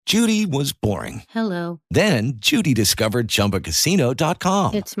Judy was boring. Hello. Then Judy discovered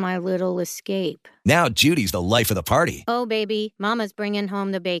ChumbaCasino.com. It's my little escape. Now Judy's the life of the party. Oh, baby, mama's bringing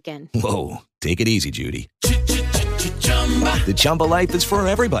home the bacon. Whoa, take it easy, Judy. The Chumba life is for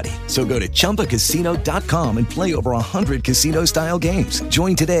everybody. So go to ChumbaCasino.com and play over 100 casino-style games.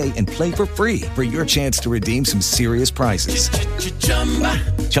 Join today and play for free for your chance to redeem some serious prizes.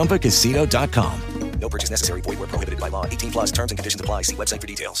 ChumbaCasino.com. No purchase necessary. Void where prohibited by law. 18 plus terms and conditions apply. See website for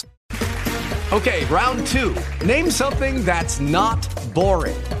details. Okay, round two. Name something that's not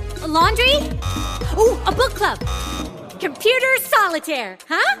boring. A laundry? Ooh, a book club. Computer solitaire,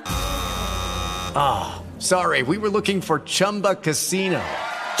 huh? Ah, sorry. We were looking for Chumba Casino.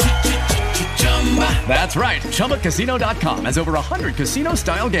 That's right. ChumbaCasino.com has over 100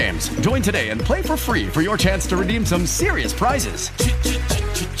 casino-style games. Join today and play for free for your chance to redeem some serious prizes.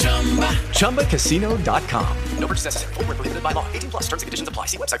 ChumbaCasino.com. No purchase necessary. Void where prohibited by law. 18 plus terms and conditions apply.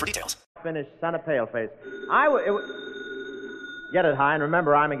 See website for details. Finish Son of Paleface. Get it, High, and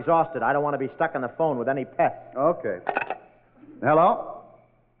remember, I'm exhausted. I don't want to be stuck on the phone with any pest. Okay. Hello?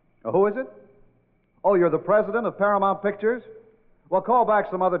 Who is it? Oh, you're the president of Paramount Pictures? Well, call back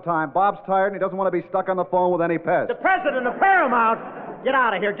some other time. Bob's tired and he doesn't want to be stuck on the phone with any pest. The president of Paramount? Get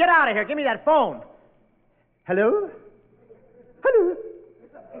out of here. Get out of here. Give me that phone. Hello? Hello?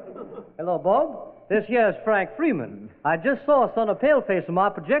 Hello, Bob. This here's Frank Freeman. I just saw Son of Paleface in my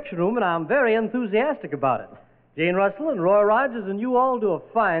projection room, and I'm very enthusiastic about it. Jane Russell and Roy Rogers and you all do a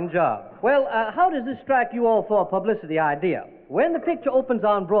fine job. Well, how does this strike you all for a publicity idea? When the picture opens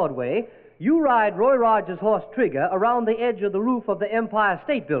on Broadway, you ride Roy Rogers' horse Trigger around the edge of the roof of the Empire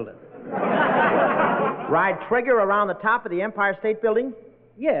State Building. Ride Trigger around the top of the Empire State Building?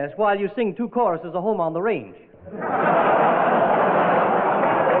 Yes, while you sing two choruses of Home on the Range.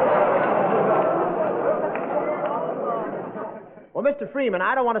 Well, Mr. Freeman,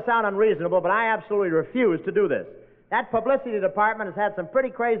 I don't want to sound unreasonable, but I absolutely refuse to do this. That publicity department has had some pretty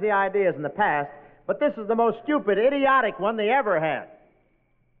crazy ideas in the past, but this is the most stupid, idiotic one they ever had.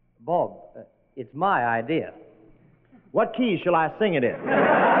 Bob, it's my idea. What key shall I sing it in?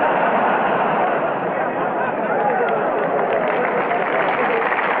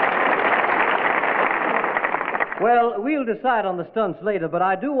 Well, we'll decide on the stunts later, but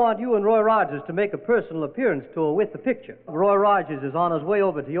I do want you and Roy Rogers to make a personal appearance tour with the picture. Roy Rogers is on his way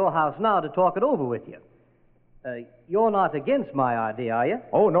over to your house now to talk it over with you. You're not against my idea, are you?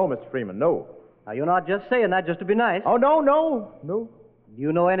 Oh, no, Mr. Freeman, no. Now, you're not just saying that just to be nice. Oh, no. Do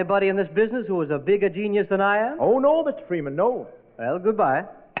you know anybody in this business who is a bigger genius than I am? Oh, no, Mr. Freeman, no. Well, goodbye.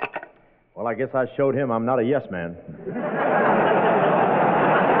 Well, I guess I showed him I'm not a yes man.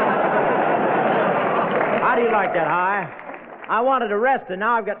 How do you like that, High? I wanted to rest, and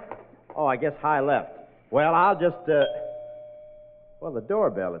now I've got... Oh, I guess High left. Well, I'll just, Well, the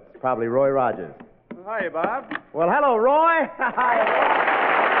doorbell. It's probably Roy Rogers. Hi, Bob. Well, hello, Roy.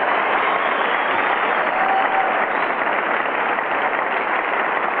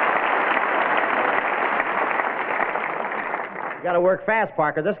 You got to work fast,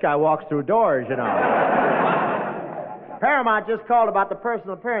 Parker. This guy walks through doors, you know. Paramount just called about the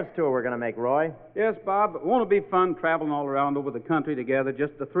personal appearance tour we're going to make, Roy. Yes, Bob. Won't it be fun traveling all around over the country together,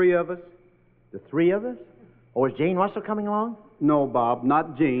 just the three of us? The three of us? Oh, is Jane Russell coming along? No, Bob,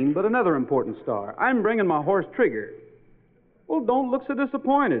 not Jane, but another important star. I'm bringing my horse Trigger. Well, don't look so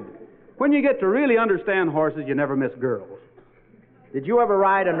disappointed. When you get to really understand horses, you never miss girls. Did you ever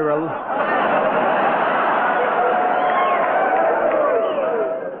ride under a...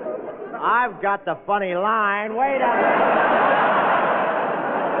 I've got the funny line. Wait a minute.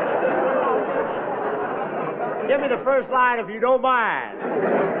 Give me the first line if you don't mind.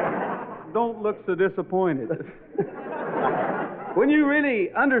 Don't look so disappointed. When you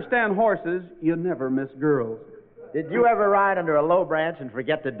really understand horses, you never miss girls. Did you ever ride under a low branch and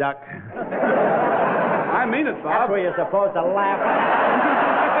forget to duck? I mean it, Bob. That's where you're supposed to laugh.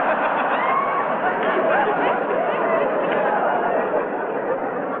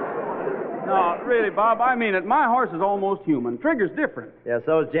 No, really, Bob, I mean it. My horse is almost human. Trigger's different. Yeah,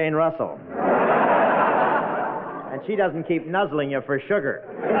 so is Jane Russell. And she doesn't keep nuzzling you for sugar.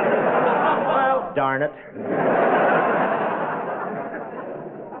 Well, darn it.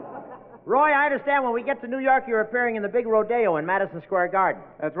 Roy, I understand when we get to New York, you're appearing in the big rodeo in Madison Square Garden.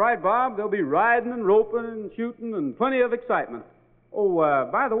 That's right, Bob. There'll be riding and roping and shooting and plenty of excitement. Oh,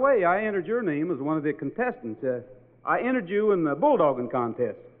 by the way, I entered your name as one of the contestants. I entered you in the bulldogging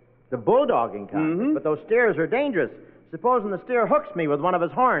contest. The bulldogging contest? Mm-hmm. But those steers are dangerous. Supposing the steer hooks me with one of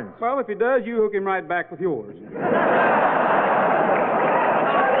his horns. Well, if he does, you hook him right back with yours.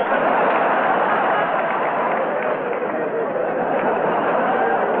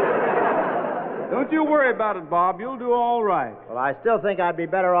 Don't you worry about it, Bob. You'll do all right. Well, I still think I'd be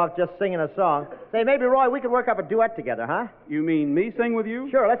better off just singing a song. Say, maybe, Roy, we could work up a duet together, huh? You mean me sing with you?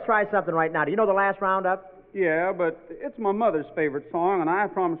 Sure, let's try something right now. Do you know the last roundup? Yeah, but it's my mother's favorite song, and I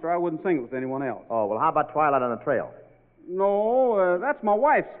promised her I wouldn't sing it with anyone else. Oh, well, how about Twilight on the Trail? No, that's my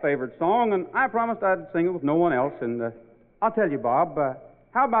wife's favorite song, and I promised I'd sing it with no one else. And I'll tell you, Bob,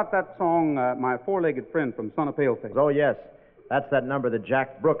 how about that song, My Four-Legged Friend from Son of Paleface? Oh, yes. That's that number that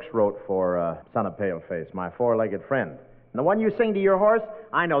Jack Brooks wrote for Son of Paleface, My Four-Legged Friend. And the one you sing to your horse?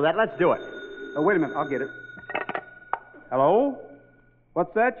 I know that. Let's do it. Oh, wait a minute. I'll get it. Hello?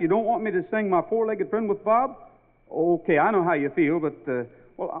 What's that? You don't want me to sing My Four-Legged Friend with Bob? Okay, I know how you feel, but,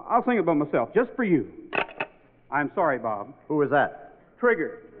 well, I'll sing it by myself, just for you. I'm sorry, Bob. Who was that?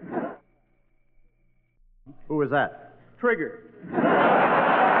 Trigger. Who was that? Trigger.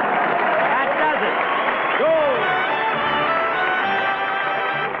 That does it. Go!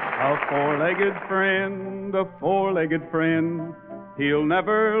 A four-legged friend, a four-legged friend. He'll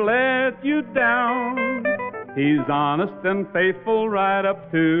never let you down. He's honest and faithful right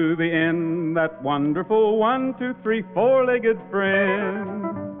up to the end. That wonderful 1, 2, 3, four-legged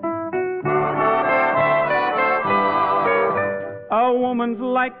friend. A woman's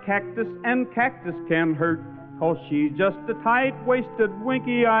like cactus, and cactus can hurt, 'cause she's just a tight-waisted,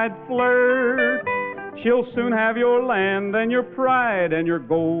 winky-eyed flirt. She'll soon have your land and your pride and your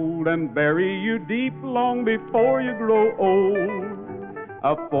gold, and bury you deep long before you grow old.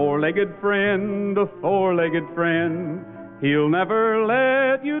 A four-legged friend, a four-legged friend, he'll never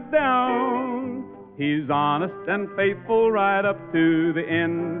let you down. He's honest and faithful right up to the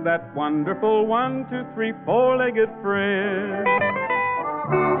end. That wonderful 1, 2, 3, four-legged friend.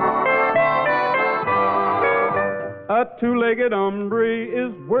 A two-legged hombre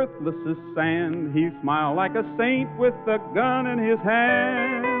is worthless as sand. He'll smile like a saint with a gun in his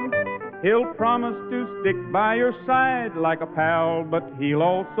hand. He'll promise to stick by your side like a pal, but he'll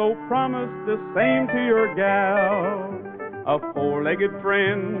also promise the same to your gal. A four-legged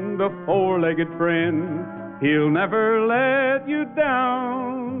friend, a four-legged friend, he'll never let you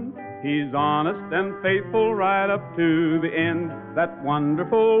down. He's honest and faithful right up to the end. That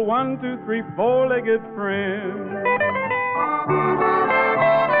wonderful 1, 2, 3, four-legged friend.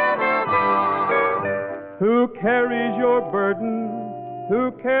 Who carries your burden?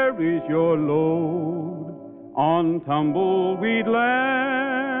 Who carries your load? On tumbleweed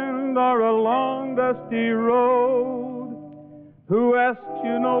land or a long dusty road? Who asks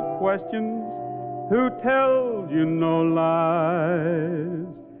you no questions? Who tells you no lies?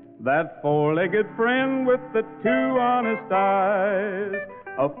 That four-legged friend with the two honest eyes.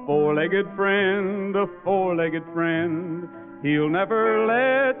 A four-legged friend, a four-legged friend, he'll never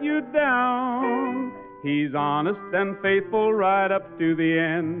let you down. He's honest and faithful right up to the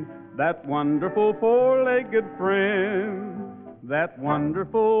end. That wonderful four-legged friend. That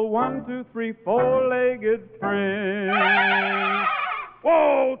wonderful 1, 2, 3, four-legged friend.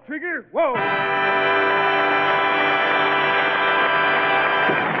 Whoa, Trigger, whoa!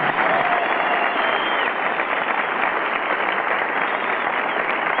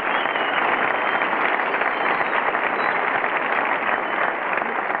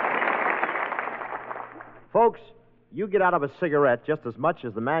 Folks, you get out of a cigarette just as much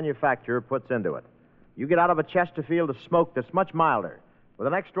as the manufacturer puts into it. You get out of a Chesterfield a smoke that's much milder, with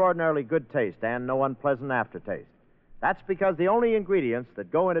an extraordinarily good taste and no unpleasant aftertaste. That's because the only ingredients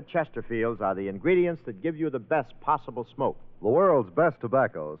that go into Chesterfields are the ingredients that give you the best possible smoke. The world's best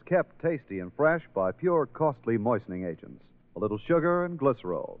tobaccos, kept tasty and fresh by pure, costly moistening agents. A little sugar and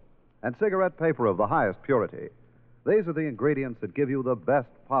glycerol. And cigarette paper of the highest purity. These are the ingredients that give you the best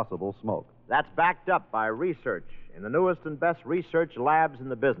possible smoke. That's backed up by research in the newest and best research labs in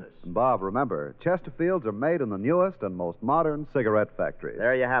the business. And Bob, remember, Chesterfields are made in the newest and most modern cigarette factories.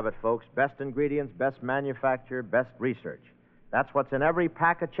 There you have it, folks. Best ingredients, best manufacture, best research. That's what's in every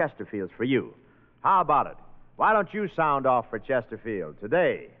pack of Chesterfields for you. How about it? Why don't you sound off for Chesterfield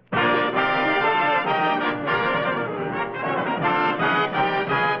today?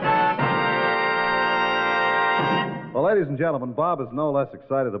 Well, ladies and gentlemen, Bob is no less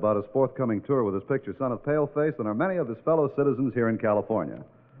excited about his forthcoming tour with his picture Son of Paleface than are many of his fellow citizens here in California.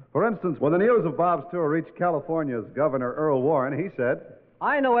 For instance, when the news of Bob's tour reached California's Governor Earl Warren, he said,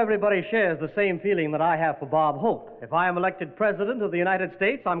 I know everybody shares the same feeling that I have for Bob Hope. If I am elected President of the United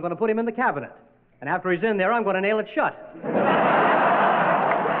States, I'm going to put him in the cabinet. And after he's in there, I'm going to nail it shut.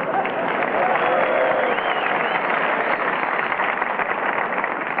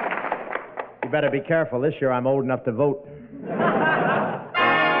 You better be careful. This year I'm old enough to vote.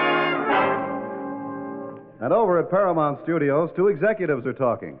 And over at Paramount Studios, two executives are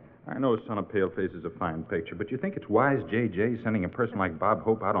talking. I know Son of Paleface is a fine picture, but you think it's wise, J.J., sending a person like Bob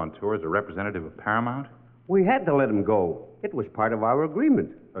Hope out on tour as a representative of Paramount? We had to let him go. It was part of our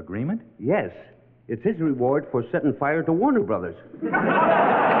agreement. Agreement? Yes. It's his reward for setting fire to Warner Brothers.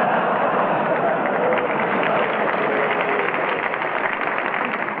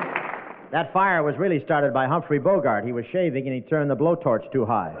 That fire was really started by Humphrey Bogart. He was shaving and he turned the blowtorch too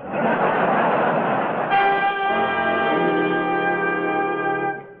high.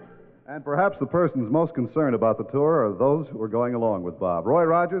 And perhaps the persons most concerned about the tour are those who are going along with Bob. Roy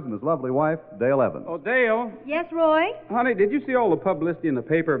Rogers and his lovely wife, Dale Evans. Oh, Dale. Yes, Roy? Honey, did you see all the publicity in the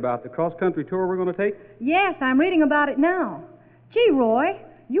paper about the cross-country tour we're going to take? Yes, I'm reading about it now. Gee, Roy,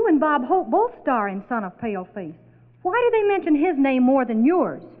 you and Bob Hope both star in Son of Paleface. Why do they mention his name more than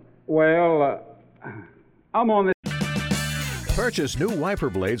yours? Well, I'm on this. Purchase new wiper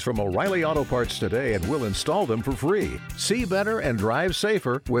blades from O'Reilly Auto Parts today and we'll install them for free. See better and drive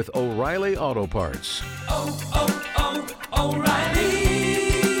safer with O'Reilly Auto Parts. O'Reilly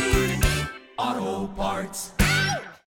Auto Parts.